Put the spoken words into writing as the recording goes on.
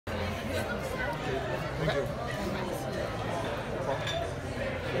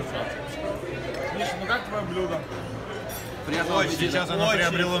Миша, ну как твое блюдо? Очень, сейчас оно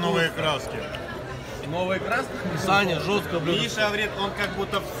приобрело новые краски. Новые краски? Саня, жестко блюдо. Миша говорит, он как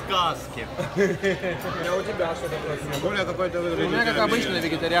будто в сказке. Я у тебя что-то просил. Более какой-то У меня, как обычно,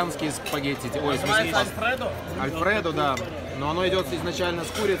 вегетарианские спагетти. Ой, Называется Альфредо? Альфредо, да. Но оно идет изначально с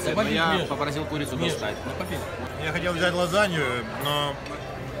курицей, но я попросил курицу достать. Я хотел взять лазанью, но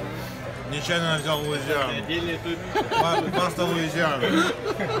нечаянно взял луизиану. Паста луизиану.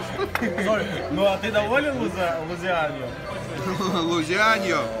 Ну а ты доволен лузианью?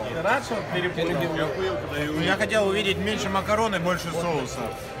 Лузианью. Ты рад, что перепутал? Я хотел увидеть меньше макарон и больше соуса.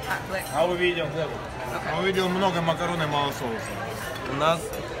 А увидел? Увидел много макарон и мало соуса. У нас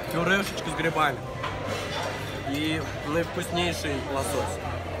пюрешечка с грибами. И наивкуснейший лосось,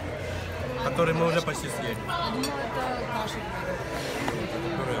 который мы уже почти съели. Я думала, это каша.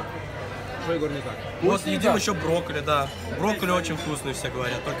 Что, Егор, не так? Вот едим еще брокколи, да. Брокколи очень вкусный, все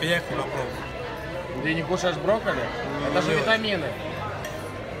говорят, только я их не попробовал. Ты не кушаешь брокколи? Это же витамины.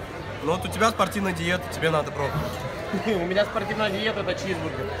 Ну вот у тебя спортивная диета, тебе надо пробовать. У меня спортивная диета, это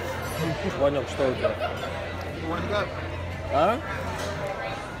чизбургер. Понял, что у тебя? А?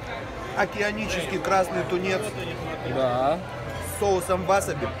 Океанический красный тунец Да. с соусом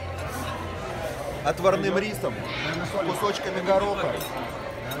васаби, отварным рисом, кусочками гороха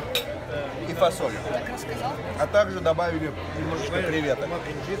и фасоль. А также добавили немножечко креветок.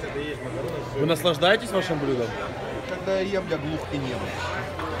 Вы наслаждаетесь вашим блюдом? Когда я ем, я глух и нем.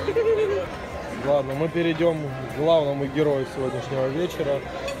 Ладно, мы перейдем к главному герою сегодняшнего вечера.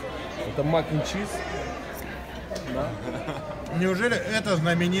 Это мак н чиз. Да? Неужели это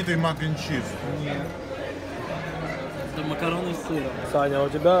знаменитый мак н чиз? Это макароны с сыром. Саня, у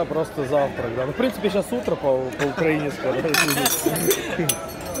тебя просто завтрак, да? Ну, в принципе, сейчас утро по Украине скоро.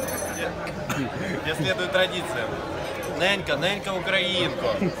 Я следую традициям. Ненька, украинку.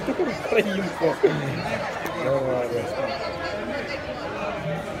 Украинку.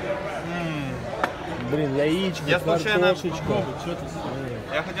 Блин, яичко, Я случайно картошечка.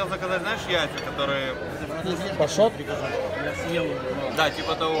 Я хотел заказать, знаешь, яйца, которые... Пашот? Да,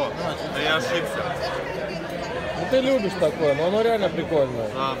 типа того. Но я ошибся. Ну ты любишь такое, но оно реально прикольное.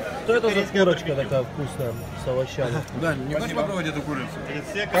 Да. Что это за курочка такая вкусная с овощами? Да, не хочешь попробовать эту курицу?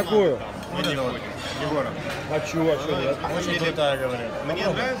 Какую? Вот это вот. Егора. Хочу, а что нет? Очень крутая, говорят. Мне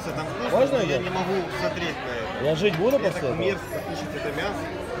нравится, там вкусно, Можно но я это? не могу смотреть на это. Я жить буду Я после так этого? мерзко кушать это мясо.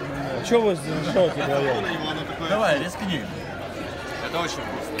 А что вы сделаете вдвоем? На него оно такое... Давай, рискни. Это очень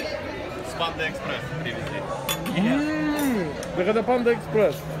вкусно. С Панда Экспресс привезли. Так это Панда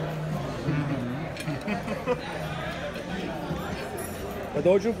Экспресс. Это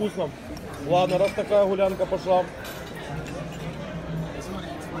очень вкусно. Ладно, раз такая гулянка пошла.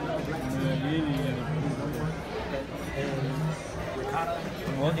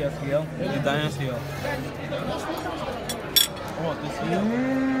 Вот я съел. И Даня съел. Вот, ты съел.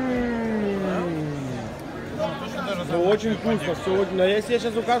 Ну, очень вкусно. Сегодня. Если я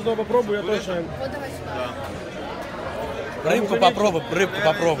сейчас у каждого попробую, я точно... Вот давай сюда. Рыбку попробуй,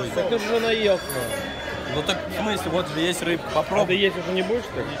 попробуй. Так ты же уже наелся. Ну так в смысле, вот же есть рыбка, А ты попробуй. есть уже не будешь,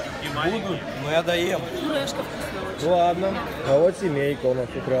 что ли? Буду, но я доем. Пюрешка вкусная очень. Ладно. А вот семейка у нас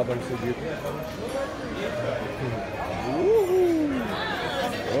тут рядом сидит.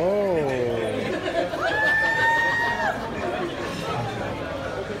 Оу.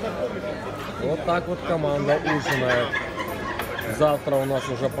 Вот так вот команда ужинает. Завтра у нас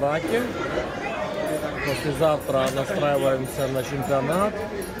уже праки. Послезавтра настраиваемся на чемпионат.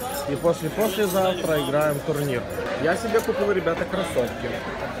 И послезавтра играем в турнир. Я себе купил, ребята, кроссовки.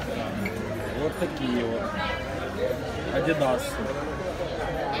 Вот такие вот. Adidas.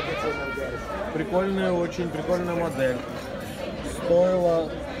 Прикольная, очень прикольная модель. Стоила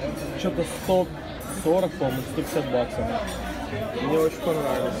что-то 140, по-моему, 150 баксов. Мне очень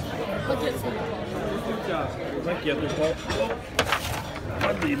понравилось. Пакет. Пакеты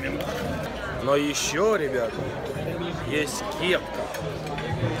поднимем. Но еще, ребят, есть кепка.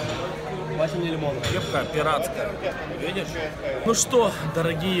 8 лимонов. Кепка пиратская. Видишь? Ну что,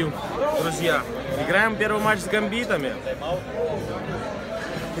 дорогие друзья, играем первый матч с гамбитами.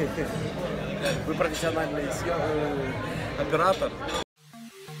 Вы профессиональный оператор.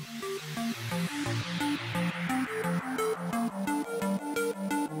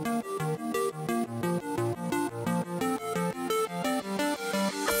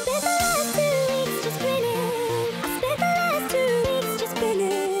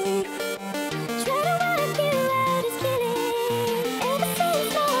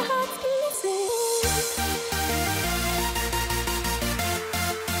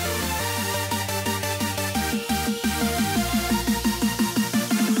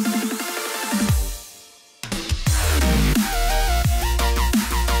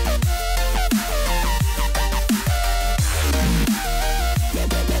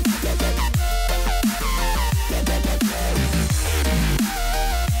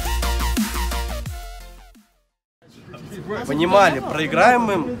 понимали, проиграем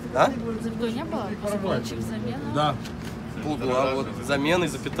мы, а? Запятой не было? Чип замена? Да. Была вот замена и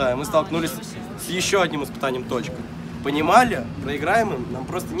запятая. Мы столкнулись с еще одним испытанием точка. Понимали, проиграем им, нам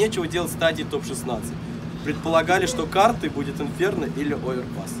просто нечего делать в стадии топ-16. Предполагали, что картой будет Инферно или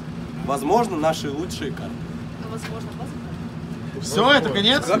Оверпасс. Возможно, наши лучшие карты. Возможно, Все, это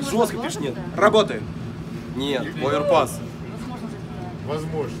конец? Как жестко пишешь, нет. Работаем. Нет, Оверпасс.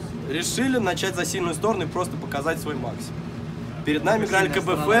 Возможно. Решили начать за сильную сторону и просто показать свой максимум. Перед нами играли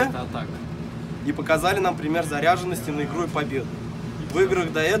КБФ и показали нам пример заряженности на игру и победу. В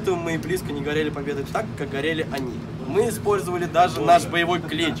играх до этого мы и близко не горели победой так, как горели они. Мы использовали даже наш боевой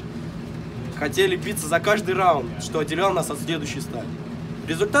клич. Хотели биться за каждый раунд, что отделял нас от следующей стадии.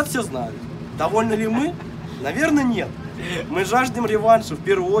 Результат все знают. Довольны ли мы? Наверное, нет. Мы жаждем реванша, в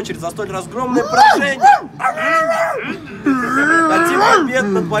первую очередь, за столь разгромное поражение. Хотим побед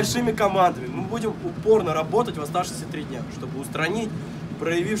над большими командами. Мы будем упорно работать в оставшиеся 3 дня, чтобы устранить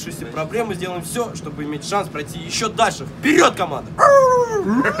проявившиеся проблемы. Сделаем все, чтобы иметь шанс пройти еще дальше. Вперед, команда!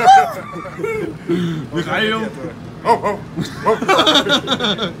 Михаил.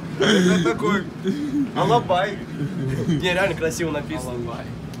 Это такой алабай. Не, реально красиво написано.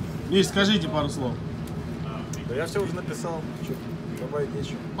 Миш, скажите пару слов. Да я все уже написал. Что, добавить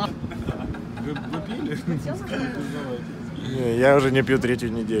нечего. Вы пили? Не, я уже не пью 3-ю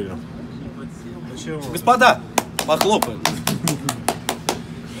неделю. Почему? Господа, похлопаем.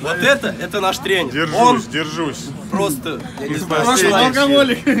 Вот это наш тренер. Держусь, держусь. Просто, я не знаю, Просто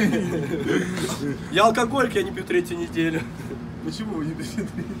алкоголик. Я алкоголик, я не пью 3-ю неделю. Почему вы не пьете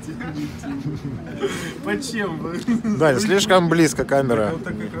 3-ю неделю? Почему? Да, слишком близко камера. Вот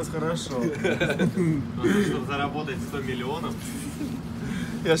так как раз хорошо. Чтобы заработать 100 миллионов,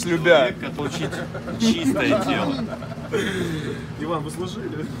 Я с любя. получить чистое тело. Иван, вы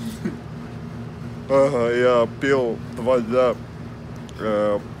служили? Ага, я пил 2 дня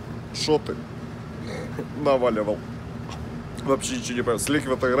шоты. Наваливал. Вообще ничего не понял. С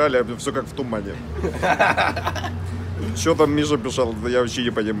Ликвид играли, а все как в тумане. Что там Миша писал, я вообще не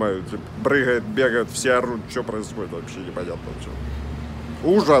понимаю. Прыгает, бегает, все орут. Что происходит, вообще непонятно. Вообще.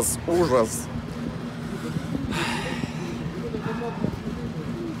 Ужас, ужас.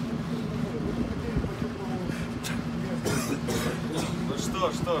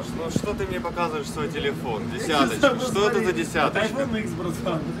 Ну что ты мне показываешь свой телефон? Десяточка. Что это за десяточка? iPhone X,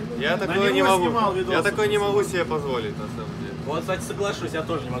 братан. Я такое не могу. Я такое не могу себе позволить, на самом деле. Вот, кстати, соглашусь, я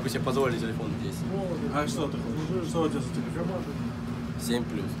тоже не могу себе позволить телефон 10. А что ты хочешь? Что у тебя за телефон?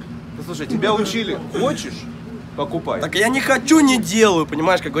 7+. Ну, слушай, тебя учили. Хочешь? Покупай. Так я не хочу, не делаю,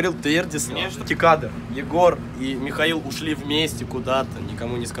 понимаешь, как говорил Тердис, Тикадр, Егор и Михаил ушли вместе куда-то,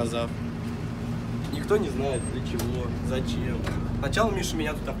 никому не сказав. Никто не знает, для чего, зачем. Сначала Миша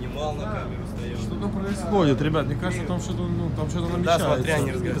меня тут обнимал, на камеру стоял. Что там происходит, ребят? Мне кажется, там что-то намечается. Да, смотри,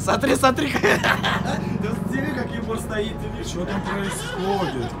 они разговаривают. Смотри, смотри. Да смотри, как Егор стоит, ты видишь. Что там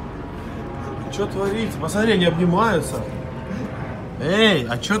происходит? Что творится? Посмотри, они обнимаются. Эй,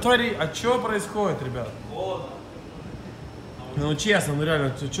 а что творится? А что происходит, ребят? Ну честно, ну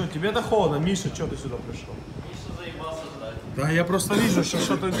реально, что, тебе-то холодно, Миша, что ты сюда пришел? Миша заебался ждать. Да, я просто вижу, что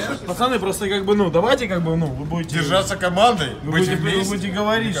что-то... Пацаны, просто как бы, ну, давайте как бы, ну, вы будете... Держаться командой, Вы быть будете, вы вместе. будете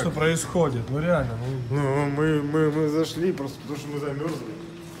говорить, что происходит, ну реально, ну... Ну, мы зашли просто потому, что мы замерзли.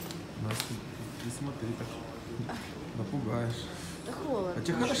 Нас не смотри так, напугаешь. Да холодно. А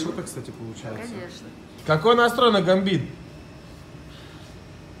тебе хорошо-то, кстати, получается. Конечно. Какой настрой на гамбит?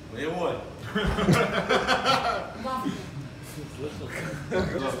 Боевой.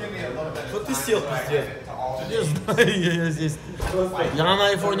 Что ты сел, пиздец? Не знаю, я здесь... Я на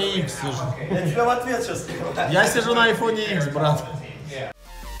айфоне X сижу. Я тебя в ответ сейчас. Я сижу на айфоне X, брат.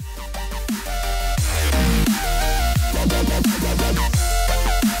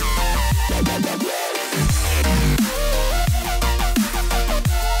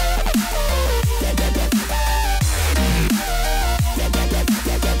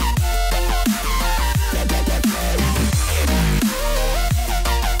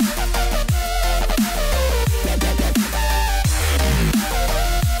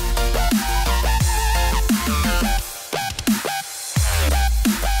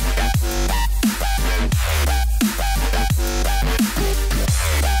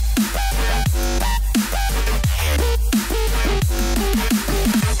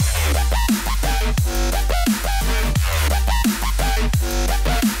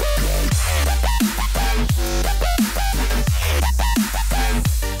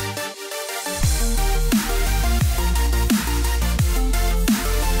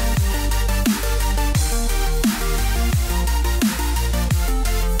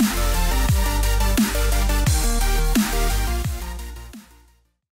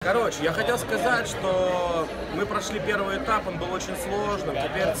 сказать, что мы прошли первый этап, он был очень сложным.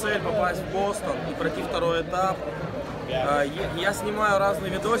 Теперь цель попасть в Бостон и пройти второй этап. Я снимаю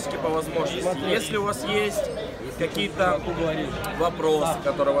разные видосики по возможности. Если у вас есть какие-то вопросы,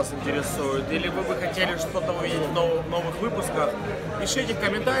 которые вас интересуют, или вы бы хотели что-то увидеть в новых выпусках, пишите в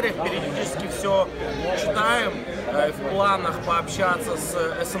комментариях, периодически все читаем. В планах пообщаться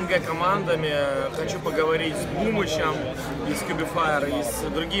с СНГ командами, хочу поговорить с Бумычем из Cubifire и с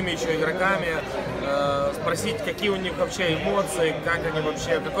другими еще игроками, спросить, какие у них вообще эмоции, как они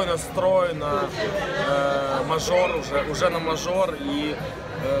вообще, какой настрой на мажор, уже на мажор и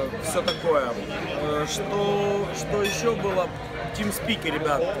все такое. Что еще было? Тимспики,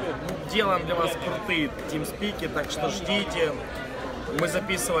 ребят. Делаем для вас крутые тимспики, так что ждите. Мы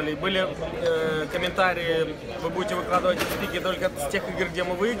записывали, были комментарии, вы будете выкладывать тимспики только с тех игр, где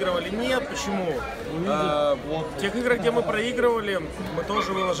мы выигрывали. Нет, почему? В тех играх, где мы проигрывали, мы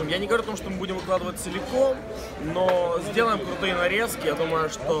тоже выложим. Я не говорю о том, что мы будем выкладывать целиком, но сделаем крутые нарезки. Я думаю,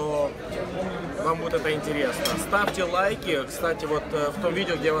 что вам будет это интересно. Ставьте лайки. Кстати, вот в том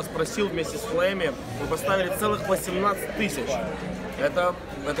видео, где я вас просил вместе с Flamie, вы поставили целых 18 тысяч. Это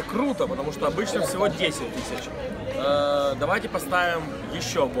круто, потому что обычно всего 10 тысяч. Давайте поставим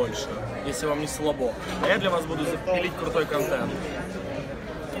еще больше, если вам не слабо. А я для вас буду запилить крутой контент.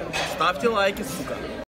 Ставьте лайки, сука.